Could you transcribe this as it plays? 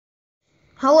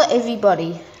Hello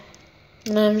everybody,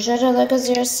 my name is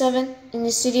Lego07. In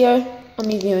this video, I'm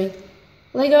reviewing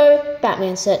Lego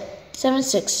Batman set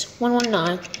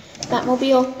 76119,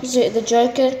 Batmobile, Pursuit of the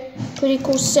Joker. Pretty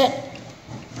cool set.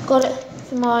 Got it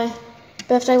for my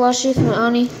birthday last year for my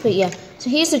auntie. But yeah, so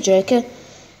here's the Joker.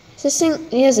 This thing,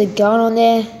 he has a gun on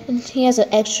there, and he has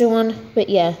an extra one. But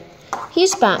yeah,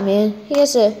 here's Batman. He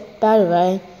has a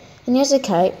batarang, and he has a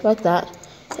cape like that.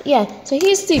 But yeah, so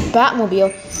here's the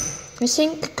Batmobile. This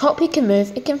thing, copy can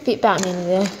move, it can fit Batman in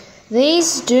there.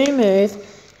 These do move,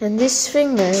 and this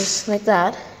thing moves like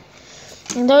that.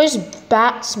 And those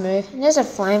bats move, and there's a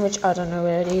flame, which I don't know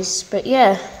where it is, but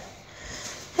yeah.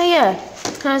 Hey, yeah,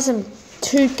 has some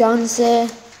two guns there,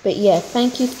 but yeah,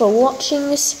 thank you for watching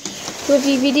this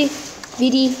review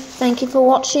video. Thank you for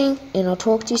watching, and I'll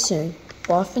talk to you soon.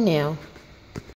 Bye for now.